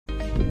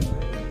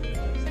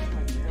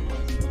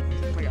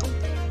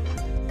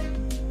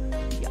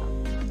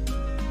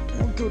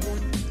Good one.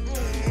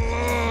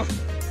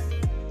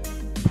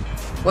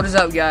 What is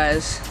up,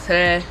 guys?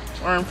 Today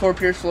we're in Fort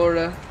Pierce,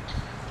 Florida,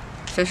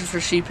 fishing for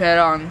sheephead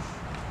on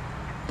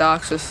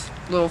docks with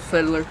little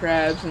fiddler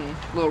crabs and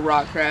little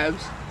rock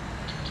crabs.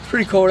 It's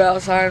pretty cold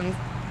outside in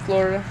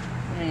Florida.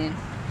 I mean,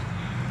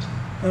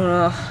 I don't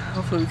know.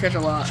 Hopefully we catch a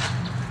lot.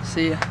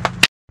 See ya.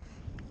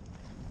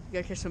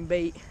 Gotta catch some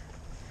bait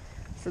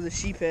for the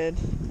sheephead.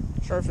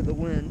 Sorry for the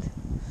wind.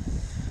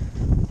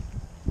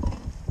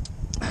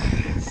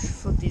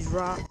 Flip these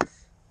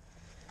rocks.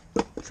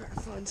 Try to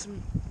find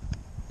some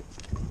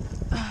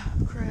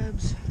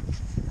crabs.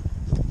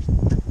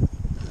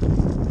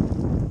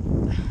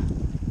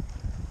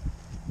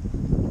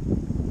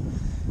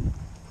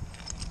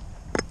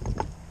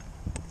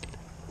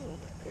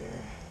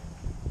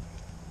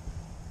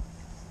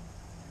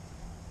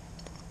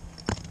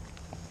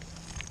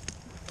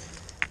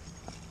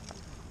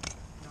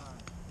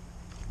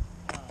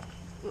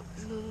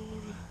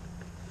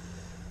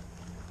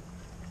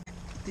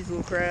 These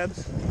little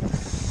crabs.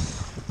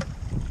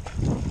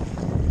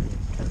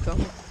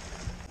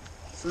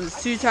 So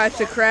there's two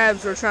types of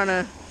crabs we're trying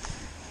to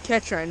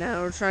catch right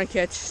now. We're trying to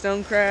catch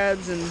stone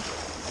crabs and,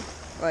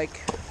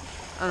 like,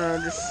 I don't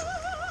know, just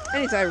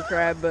any type of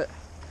crab, but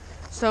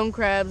stone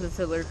crabs and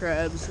fiddler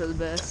crabs are the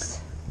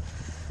best.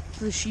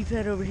 The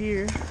sheephead over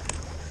here.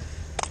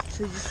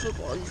 So you just flip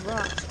all these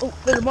rocks. Oh,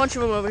 there's a bunch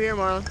of them over here,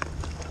 Marlon.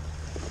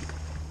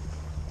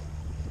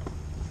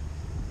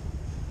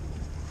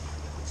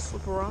 Just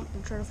flip a rock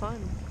and try to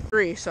find them.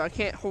 3, so I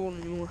can't hold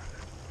anymore.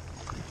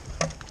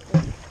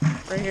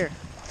 Right here.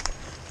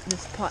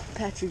 This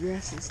patch of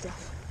grass and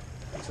stuff.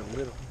 It's a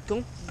little.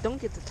 Don't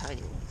get the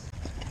tiny ones.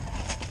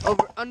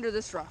 Over under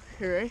this rock.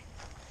 Here, ready?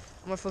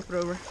 I'm gonna flip it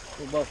over.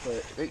 We'll both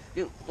flip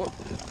it.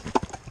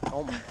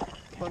 Oh my.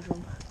 Bunch of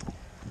them.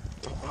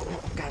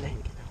 God dang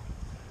it.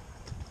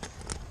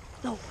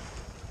 No.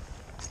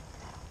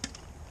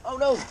 Oh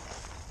no.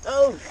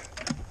 No.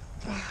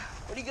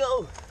 Where'd he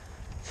go?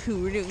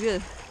 Dude, we're doing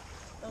good.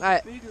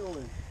 Alright. We're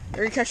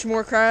gonna catch some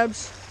more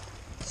crabs.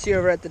 See you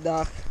over at the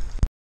dock.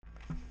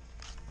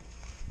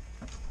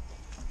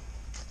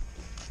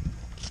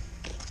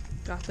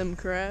 Got them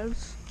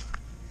crabs.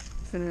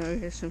 Finna go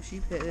get some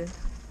sheephead.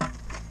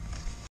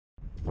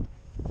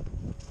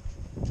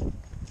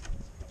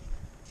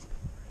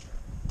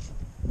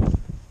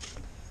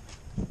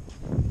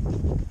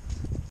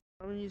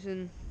 I'm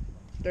using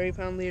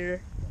 30-pound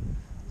leader,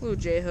 little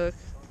J hook.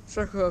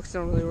 Circle hooks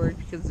don't really work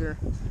because their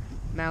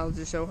mouths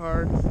are so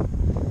hard.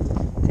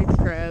 Take the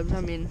crabs.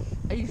 I mean,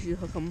 I usually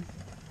hook them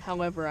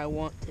however I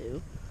want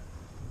to.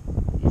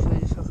 Usually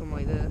just hook them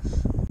like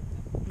this.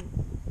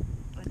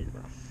 I did it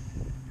wrong.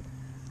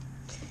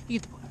 You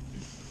get the point.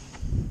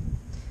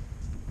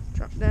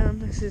 Drop down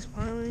next to this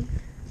piling.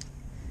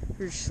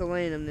 We were just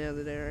filleting them the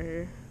other day right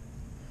here.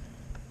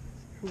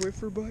 Wait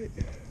for a bite.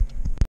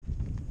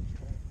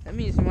 That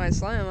means you might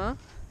slam, huh?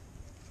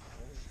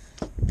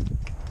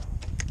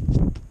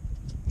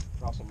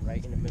 Cross them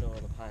right in the middle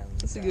of the pile.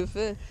 That's a good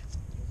fish.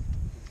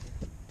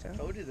 I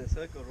told you this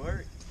hook would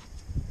work.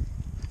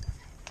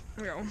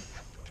 There we go. A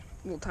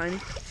little tiny.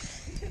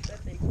 That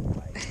thing will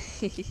bite.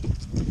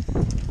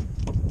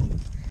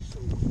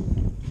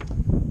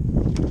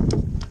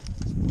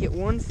 Get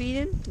one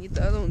feeding, get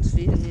the other one's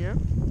feeding, you know?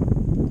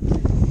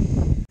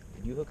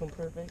 Did you hook them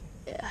perfect?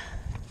 Yeah.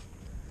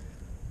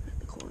 At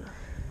the corner.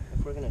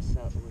 If we're gonna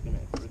sell, we're gonna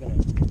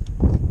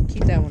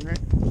Keep that one, right?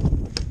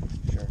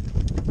 Sure.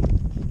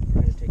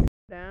 We're gonna take it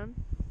Down.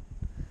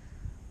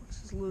 Watch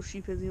this little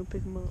sheephead's gonna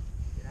pick him up.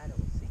 I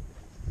don't see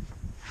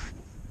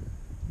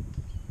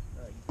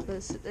it. Let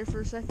it sit there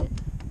for a second.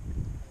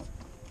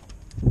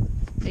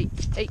 Hey.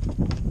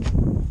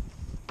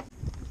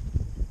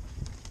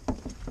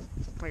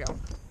 I got one.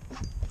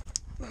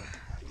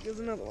 Here's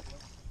another one.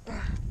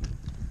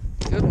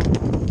 Good one.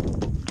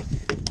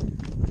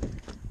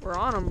 We're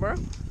on them, bro.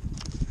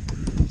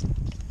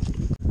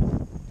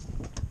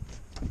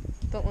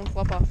 Don't let him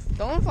flop off.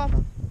 Don't let him flop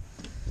off.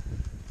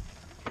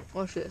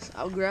 Watch this.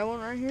 I'll grab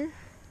one right here.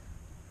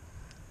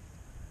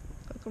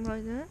 Hook them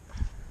like that.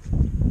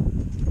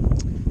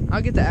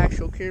 I'll get the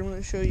actual camera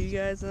to show you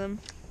guys them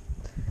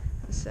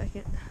in a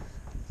second.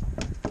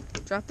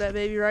 Drop that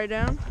baby right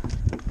down.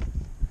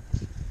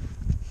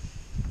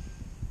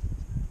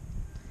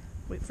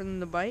 Wait for them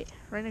to bite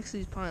right next to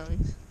these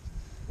pilings.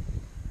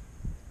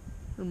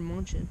 They're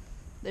munching.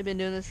 They've been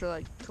doing this for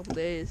like a couple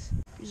days.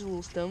 Here's a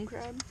little stone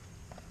crab.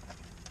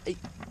 Hey.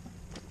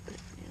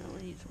 Yeah, I'm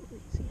gonna use one of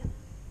these again.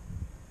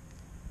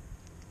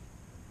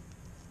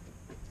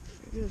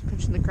 There he goes,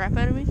 pinching the crap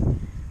out of me.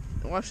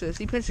 And watch this.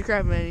 He pinched the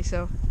crap out of me,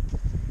 so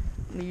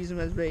I'm gonna use them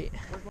as bait.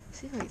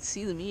 See if I can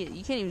see them eat it.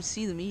 You can't even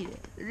see them eat it.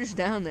 They're just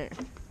down there.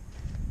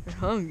 They're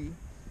hungry.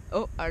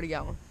 Oh, I already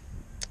got one.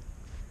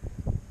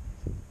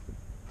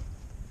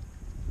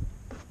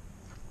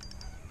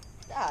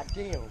 God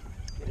damn.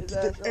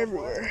 They're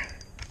everywhere.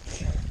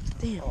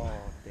 Damn. Oh,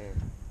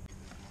 damn.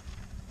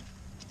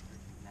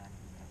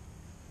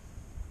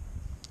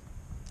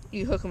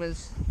 You hook them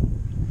as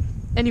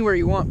anywhere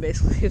you want,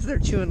 basically, if they're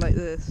chewing like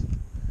this.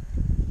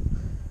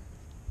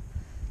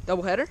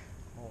 Double header?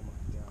 Oh my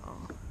god.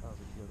 Oh. That was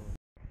a good one.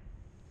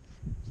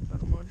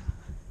 Better one.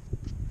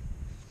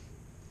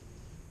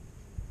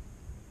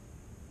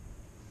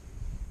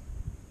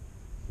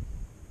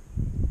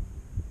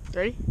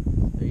 Ready?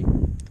 3.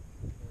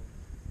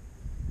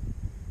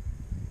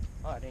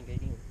 Oh, I didn't get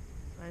you.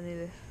 I need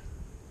it.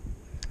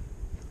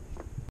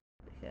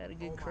 Got a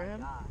good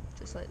crab,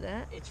 just like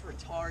that. It's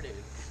retarded.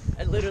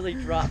 I literally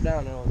dropped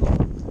down and I was like,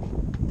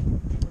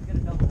 let's get a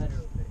double header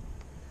real quick.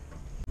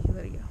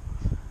 Let it go.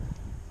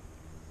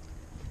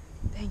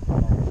 Dang.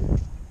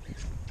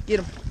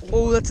 Get him.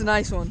 Oh, that's a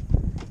nice one.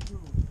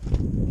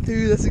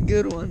 Dude, that's a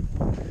good one.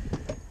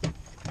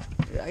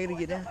 Dude, I gotta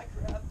get down.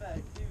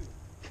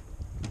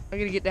 I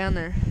gotta get down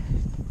there.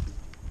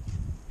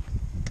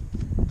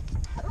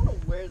 I don't know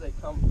where they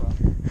come from.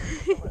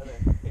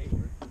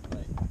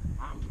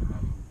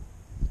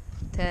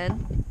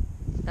 10,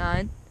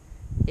 9,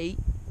 8,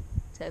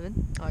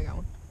 7. Oh, I got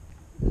one.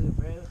 Dude,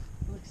 bro, it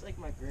looks like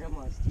my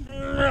grandma's teeth.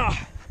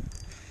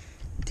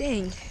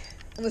 Dang.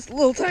 On this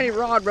little tiny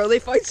rod, bro. They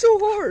fight so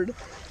hard.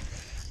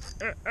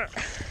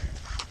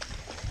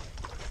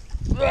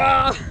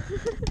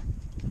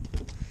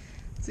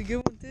 It's a good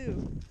one,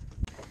 too.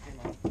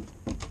 I'm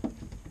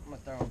gonna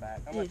throw them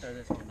back. I'm gonna throw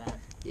this one back.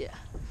 Yeah.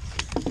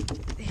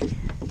 Dang.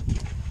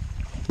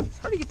 It's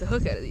hard to get the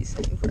hook out of these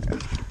things, bro.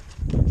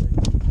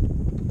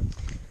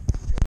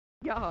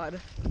 God.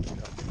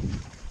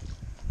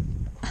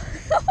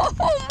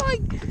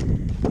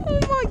 Oh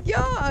my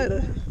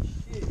god.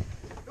 Shit.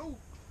 Go.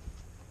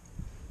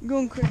 I'm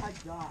going crazy. My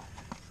god.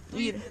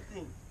 Eat Look it. at that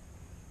thing.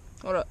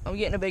 Hold up. I'm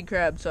getting a big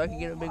crab so I can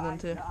get a big Oh one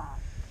too. God.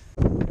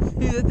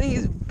 Dude, that thing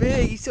is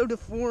big. He's so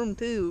deformed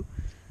too.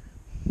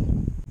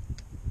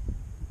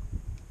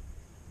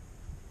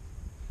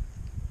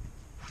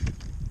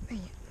 Dang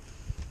it.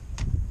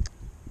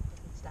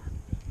 Stop.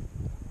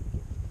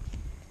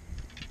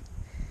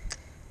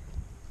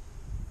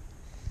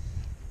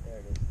 There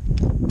it is.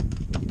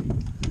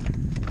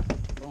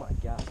 Oh my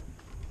god.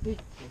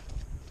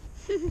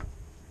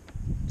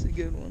 It's a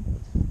good one.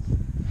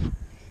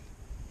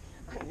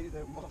 I knew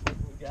that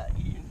motherfucker got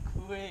eaten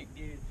quick,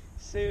 dude.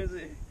 As soon as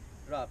it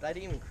dropped. I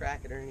didn't even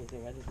crack it or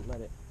anything. I just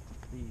let it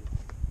be.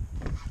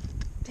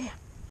 Damn.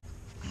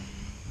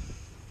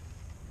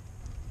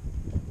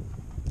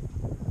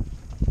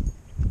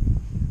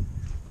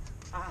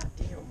 Ah,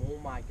 damn. Oh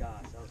my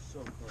gosh. That was so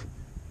close.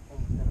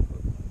 Almost got a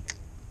hook.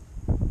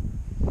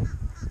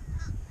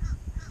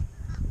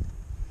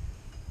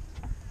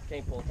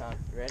 Can't pull time.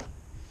 You ready?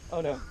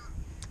 Oh no.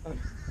 Oh no.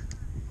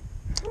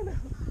 Oh no.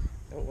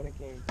 Don't want to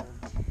cane time.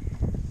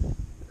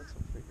 That's so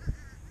freaking.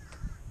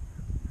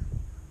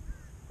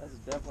 That's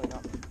definitely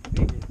not the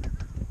biggest. This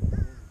is a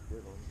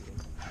good one,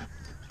 dude.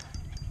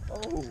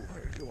 Oh,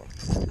 there's a good one.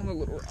 I'm a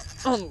little rock.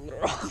 I'm a little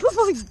rock.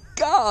 Oh my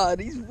god,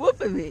 he's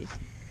whooping me.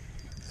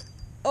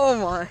 Oh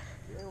my.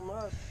 Very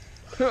much.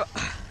 How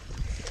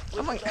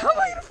am I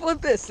gonna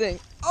flip this thing?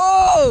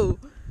 Oh!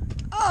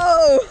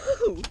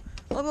 Oh!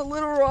 On the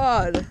little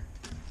rod.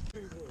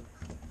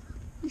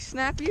 He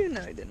snapped you?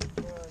 No, he didn't.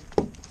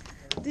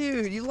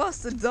 Dude, you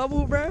lost the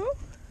double, bro?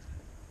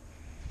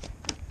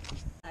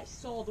 I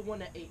saw the one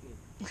that ate me.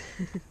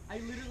 I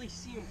literally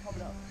see them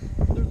coming up.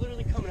 They're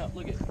literally coming up.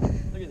 Look at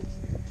this.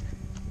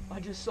 I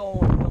just saw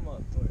one come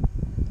up.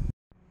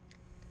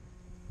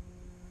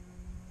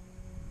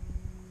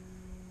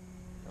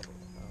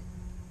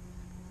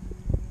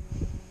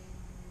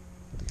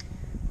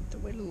 To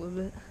wait a little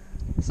bit.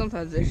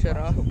 Sometimes they shut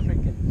off.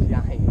 Freaking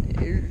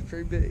giant. It's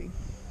pretty big.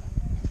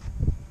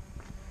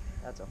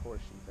 That's a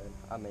horse sheephead.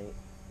 I'm 8.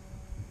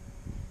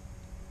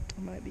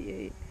 I might be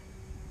 8.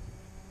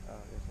 Oh,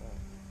 there's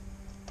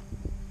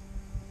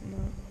not.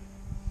 No.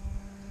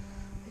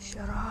 They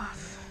shut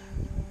off.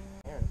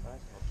 Aaron, if I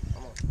saw.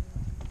 Come on.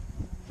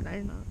 No,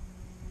 you're not.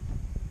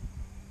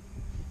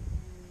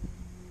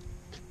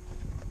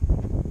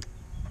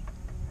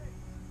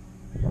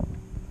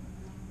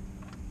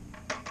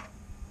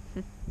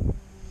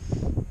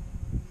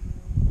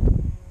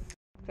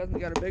 Cousin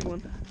got a big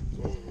one.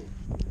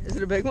 Is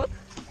it a big one?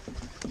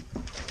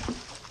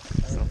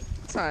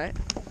 It's alright.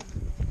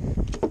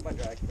 My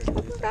drag's pretty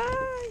loose. Die!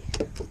 I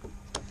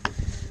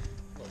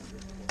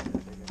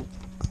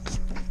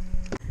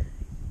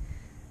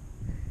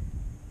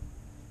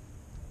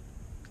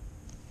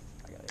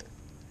got it.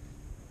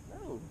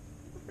 No,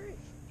 great.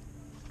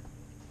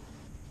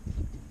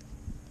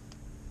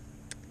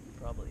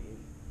 Probably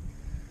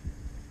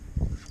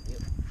 80.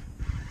 Yep.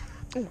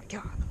 Oh my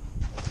god.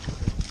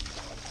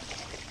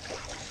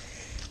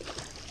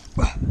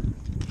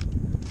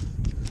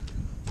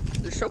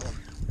 There's so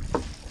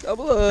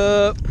double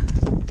up.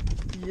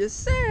 Yes,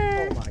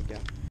 sir. Oh my god.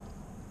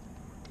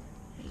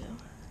 There you go.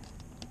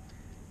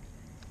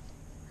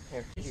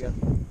 Here, you go.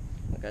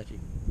 I got you.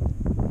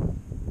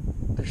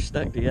 They're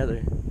stuck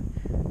together.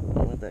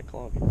 Don't let that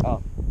claw get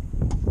off.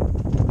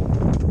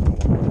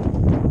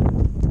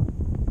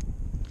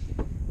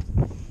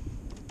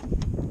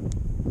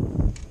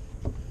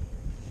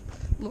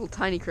 Little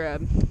tiny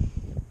crab.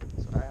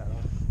 That's what I had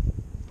on.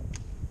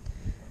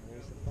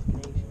 There's the fucking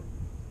Asian.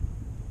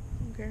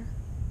 Okay.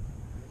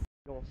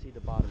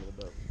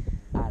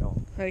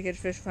 Try to catch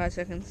fish in 5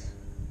 seconds.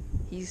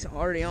 He's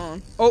already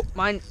on. Oh,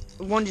 mine.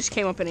 One just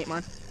came up and ate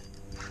mine.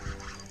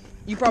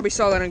 You probably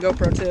saw that on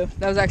GoPro too.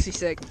 That was actually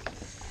sick.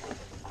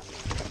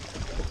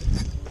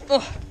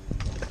 Ugh.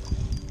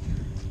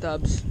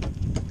 Dubs.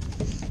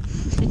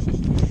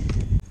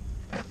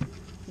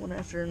 One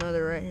after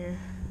another right here.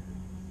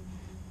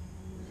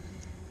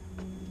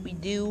 We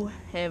do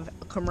have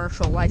a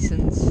commercial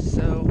license,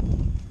 so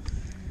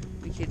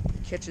we could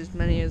catch as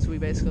many as we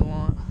basically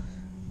want.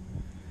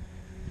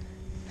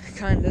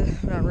 Kinda,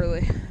 not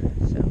really.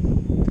 So,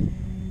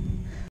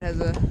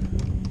 has a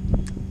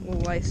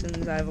little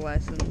license. I have a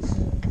license.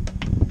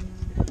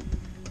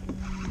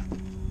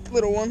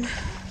 Little one.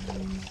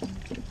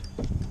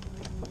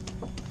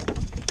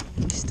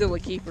 He's still a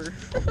keeper.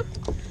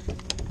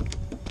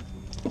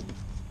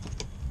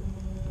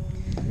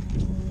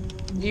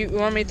 You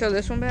want me to throw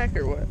this one back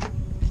or what?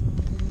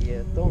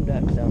 Yeah, throw him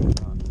down the rock.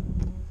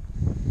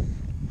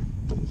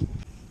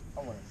 I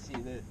want to see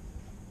this.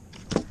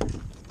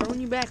 Throwing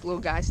you back,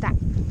 little guy. Stop.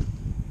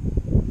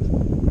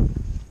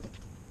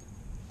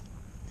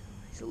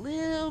 He's a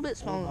little bit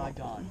smaller. Oh my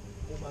god.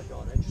 Oh my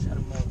god. I just had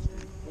a monster.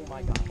 Oh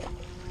my god.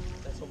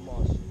 That's a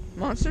monster.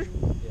 Monster?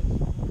 Yes.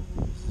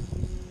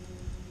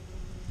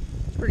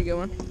 It's a pretty good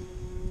one.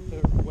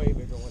 There's a way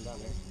bigger one down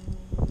there.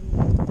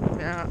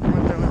 Yeah, I'm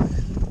gonna throw it.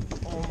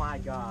 Oh my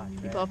god.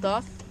 He popped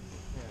off?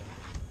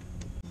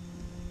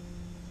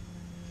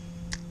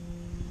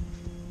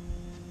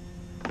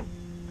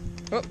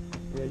 Yeah. Oh.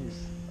 Yeah,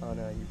 oh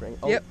no, you bring.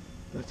 Oh. Yep.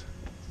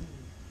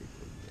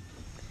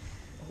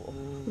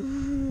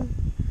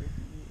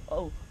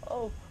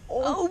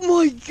 Oh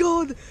my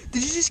god!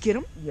 Did you just get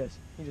him? Yes,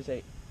 he just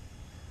ate.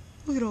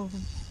 Look at all of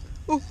them.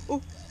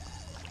 Oh.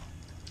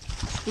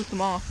 Split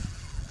them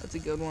off. That's a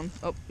good one.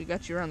 Oh, we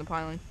got you around the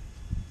piling.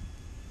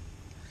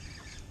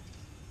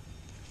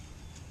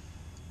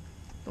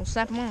 Don't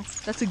snap them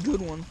off. That's a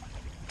good one.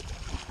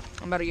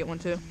 I'm about to get one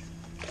too.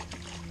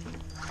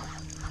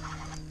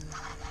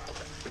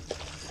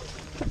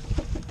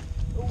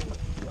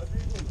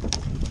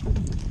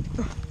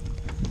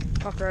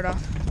 Popped right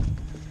off.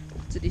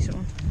 It's a decent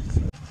one.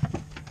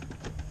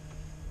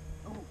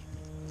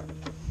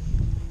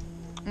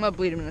 I'm gonna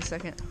bleed him in a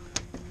second.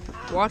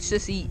 Watch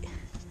this eat.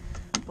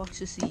 Watch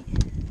this eat.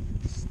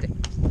 Stick.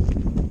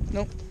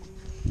 Nope.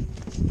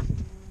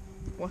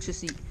 Watch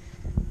this eat.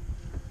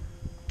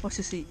 Watch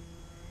this eat.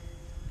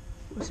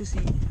 Watch this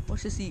eat.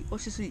 Watch this eat.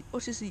 Watch this eat.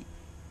 Watch this eat.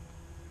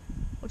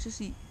 Watch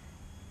this eat.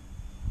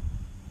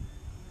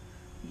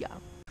 Yeah.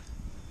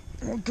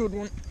 Oh, good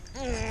one.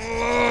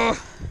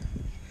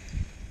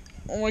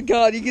 Oh my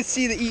god, you can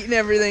see the eat and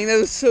everything. That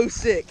was so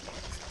sick.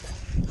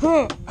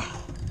 Huh.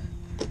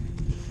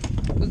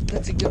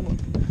 That's a good one.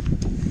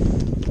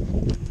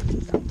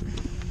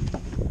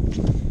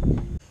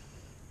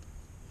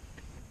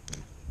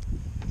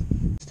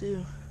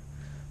 Too.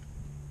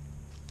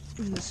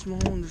 In the small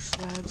one, there's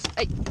slabs.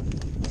 Hey,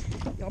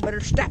 y'all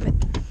better stop it.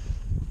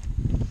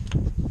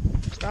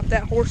 Stop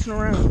that horsing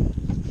around.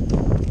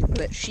 Or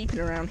that sheeping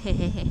around.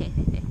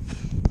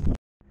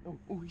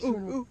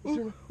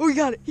 Oh, he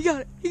got it. He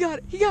got it. He got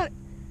it. He got it.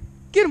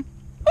 Get him.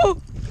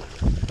 Oh,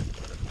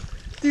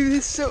 dude,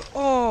 it's so.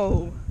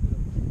 Oh.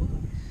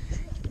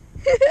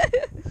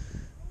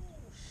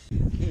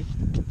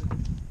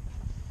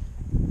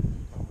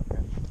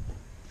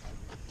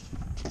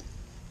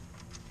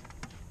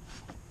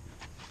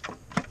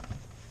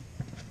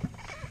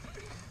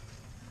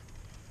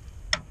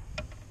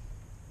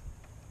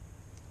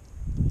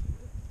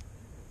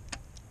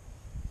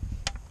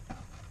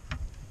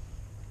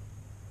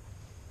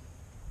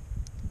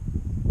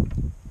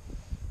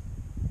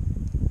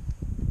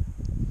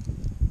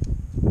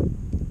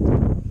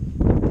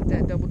 Get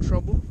that double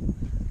trouble.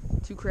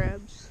 2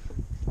 crabs.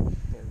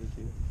 Yeah, me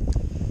too.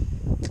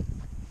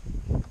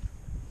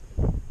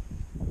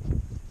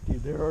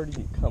 Dude, they're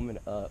already coming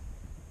up.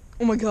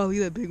 Oh my god, look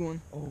at that big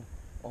one. Oh,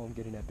 I'm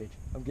getting that bitch.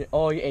 I'm getting.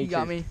 Oh, he ate yours.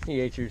 Got me.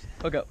 He ate yours.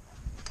 Hook up.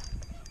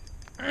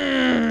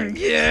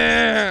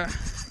 Yeah.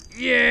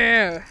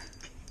 Yeah.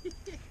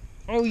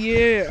 Oh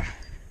yeah.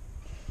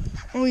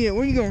 Oh yeah,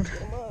 where you going?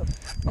 Come up.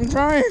 I'm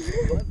trying.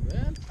 What,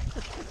 man?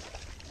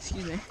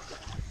 Excuse me.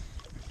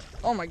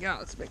 Oh my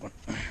god, that's a big one.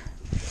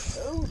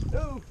 Oh,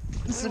 no.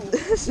 This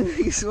is the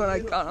biggest one I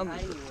caught on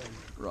the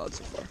rod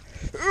so far.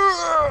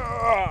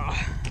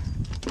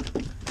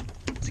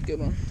 It's a good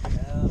one.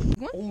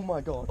 What? Oh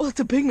my god. Oh, it's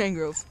a big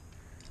mangrove.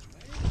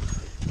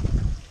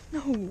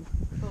 No.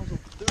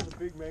 There's a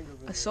big mangrove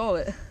in I there. saw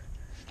it.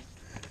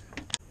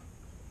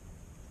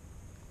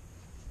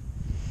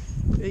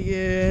 Big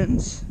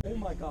ends. Oh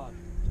my god.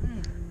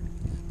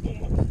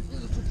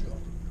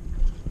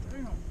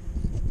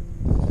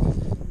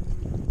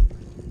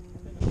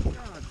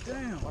 God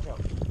damn. Watch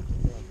out.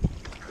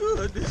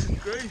 Goodness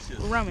gracious.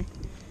 Around me.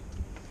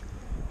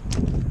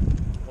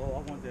 Oh, I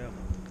want that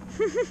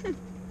one.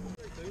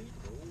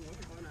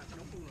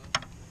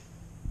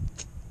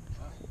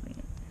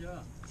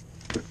 Yeah.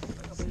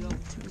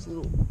 To his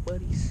little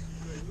buddies.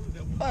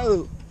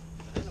 Oh.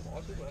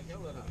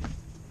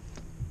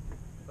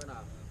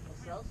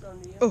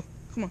 Oh,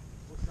 come on.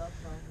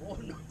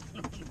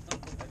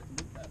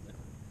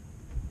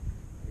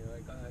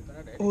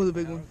 Oh, the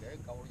big one.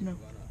 No.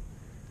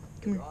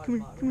 Come here, come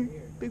here, come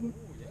here. Big one.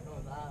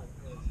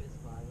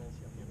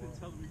 You've been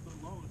telling me so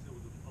long that there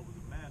was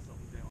a mass of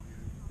them down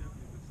here. You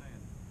definitely been saying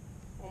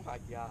it. Oh my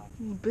god.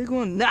 Oh, big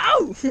one.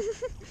 No!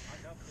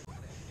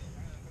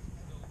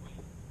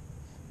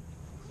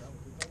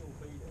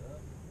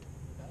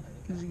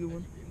 Here's a good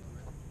one.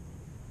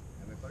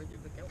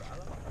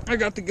 I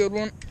got the good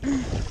one.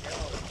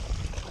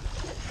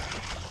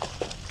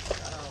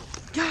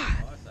 God.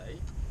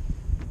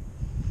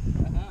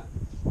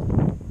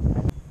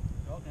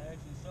 Y'all can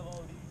actually sell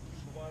all these.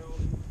 You can buy all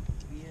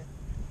these. Yeah.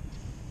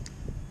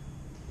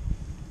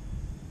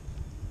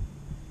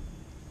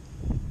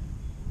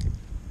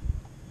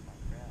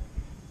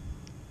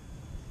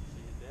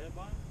 See your dad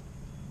buying?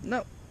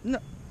 No, no.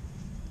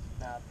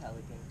 Nah,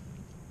 Pelican.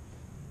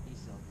 He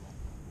sells that.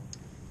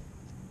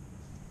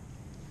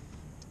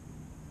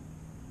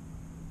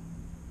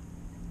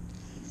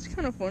 It's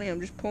kind of funny.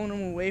 I'm just pulling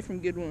them away from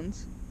good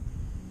ones.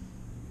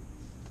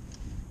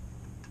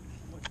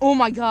 Oh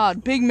my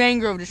god. Big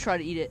mangrove just tried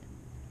to eat it.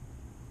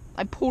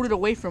 I pulled it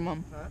away from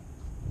him. Huh?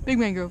 Big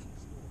mangrove.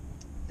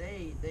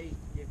 They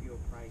give you a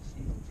price.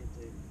 You don't get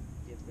to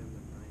give them the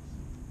price.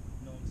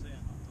 You know what I'm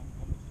saying?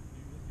 How much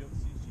you ever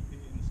see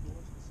sheephead in the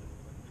stores?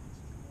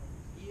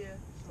 Yeah,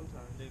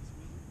 sometimes. They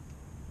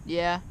expensive?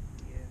 Yeah.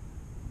 Yeah.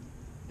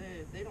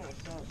 They don't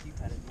sell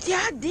sheephead anymore.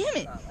 God damn It's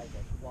it. not like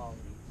a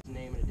quality. Just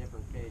name it a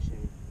different fish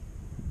and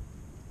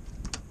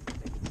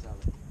they can sell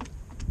it.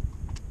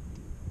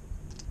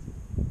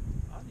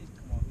 I need to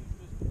come out here and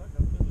fish because I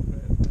got fiddler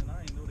crabs, man.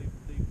 I ain't know they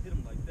hit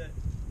them like that.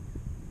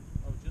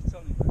 I was just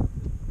telling you about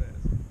fiddler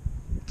crabs.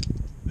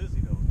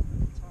 Busy though, all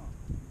the time.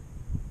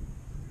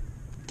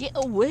 Get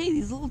away,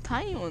 these little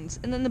tiny ones.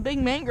 And then the big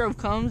mangrove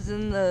comes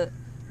and I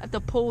have to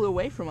pull it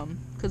away from them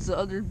because the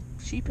other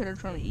sheephead are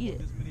trying to eat it.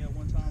 This many at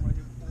one time right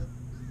here before?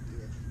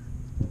 Yeah.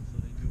 Oh, so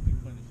they do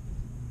replenish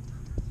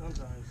it.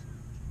 Sometimes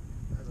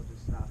they'll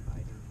just stop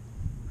fighting.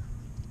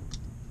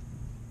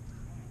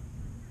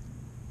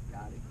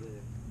 Got it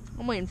good.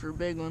 I'm waiting for a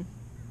big one.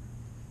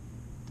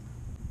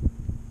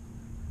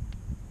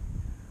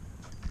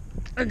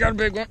 I got a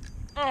big one.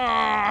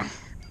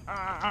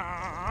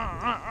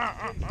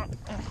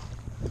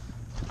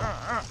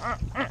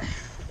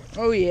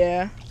 Oh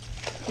yeah.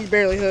 He's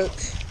barely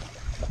hooked.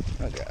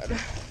 Oh god.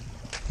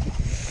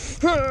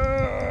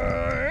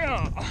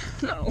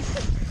 No.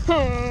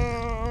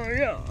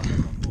 Yeah.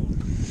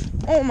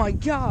 Oh my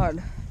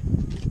god.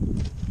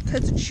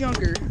 That's a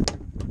chunker.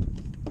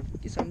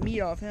 Get some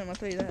meat off him, I'll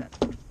tell you that.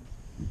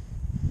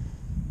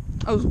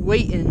 I was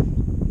waiting.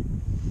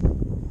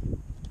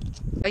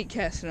 Bait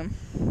casting him.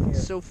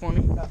 It's so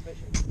funny. Stop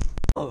fishing.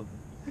 Oh,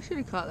 I should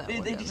have caught that dude,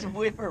 one. they down just there.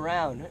 whip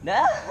around.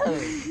 No.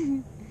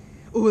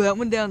 Oh, that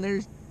one down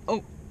there's.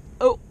 Oh,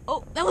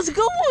 that was a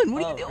good one.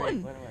 What are you Oh,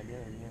 doing? What am I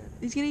doing here?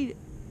 He's gonna eat it.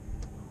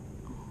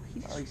 Oh,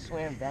 Oh, he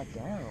swam back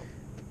down.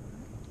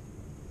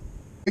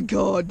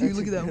 God, dude, That's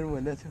look a at that good one.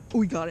 one. That's Oh,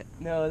 we got it.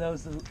 no, that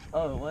was the.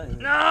 Oh, it was.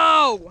 No!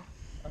 Oh,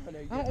 no,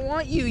 you I don't didn't.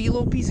 want you, you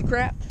little piece of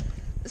crap.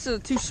 This is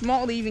too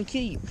small to even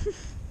keep.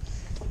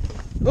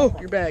 Oh,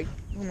 your bag.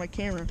 On my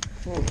camera.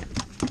 Oh.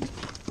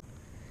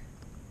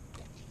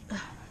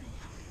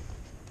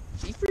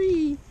 Be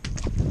free.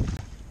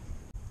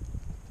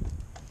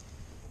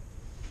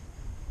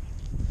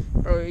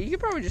 Bro, you could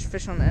probably just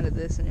fish on the end of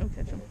this and you'll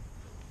catch them.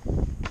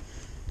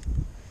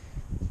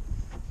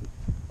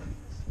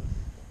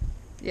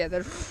 Yeah,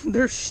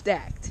 they're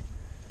stacked.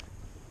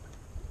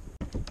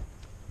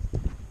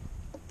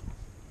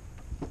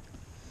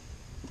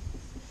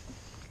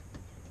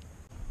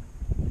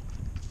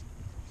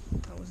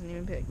 That wasn't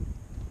even big.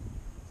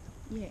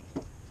 Yay.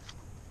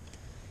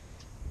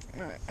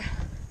 Alright.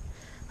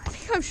 I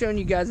think I've shown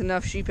you guys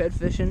enough sheephead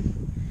fishing.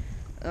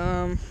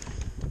 I'm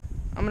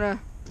gonna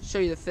show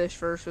you the fish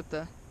first with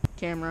the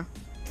camera.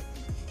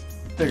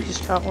 There.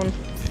 Just caught one.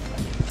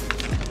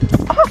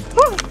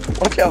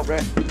 Watch out, bro.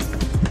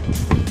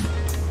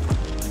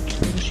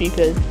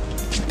 Sheephead.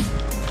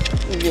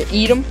 We're gonna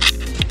eat them.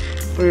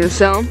 We're gonna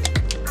sell them.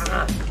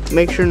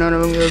 Make sure none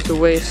of them go to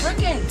waste.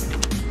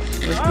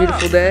 This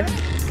beautiful day.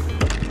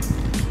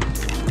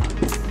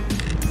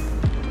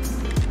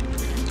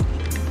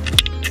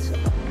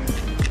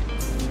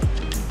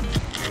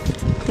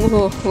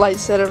 Little light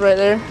setup right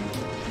there.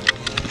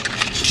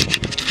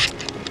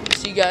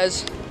 See you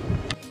guys